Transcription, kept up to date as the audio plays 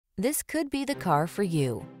This could be the car for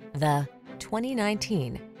you. The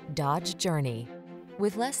 2019 Dodge Journey.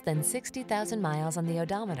 With less than 60,000 miles on the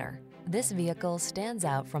odometer, this vehicle stands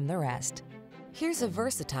out from the rest. Here's a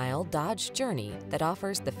versatile Dodge Journey that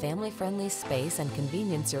offers the family-friendly space and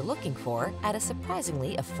convenience you're looking for at a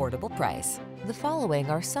surprisingly affordable price. The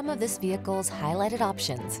following are some of this vehicle's highlighted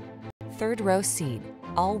options: third row seat,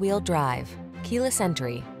 all-wheel drive, keyless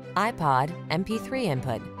entry, iPod, MP3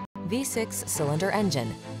 input, V6 cylinder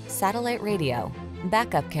engine, satellite radio,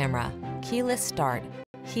 backup camera, keyless start,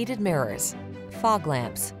 heated mirrors, fog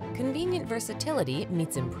lamps. Convenient versatility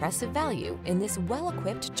meets impressive value in this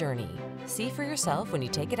well-equipped Journey. See for yourself when you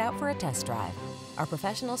take it out for a test drive. Our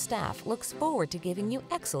professional staff looks forward to giving you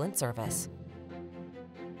excellent service.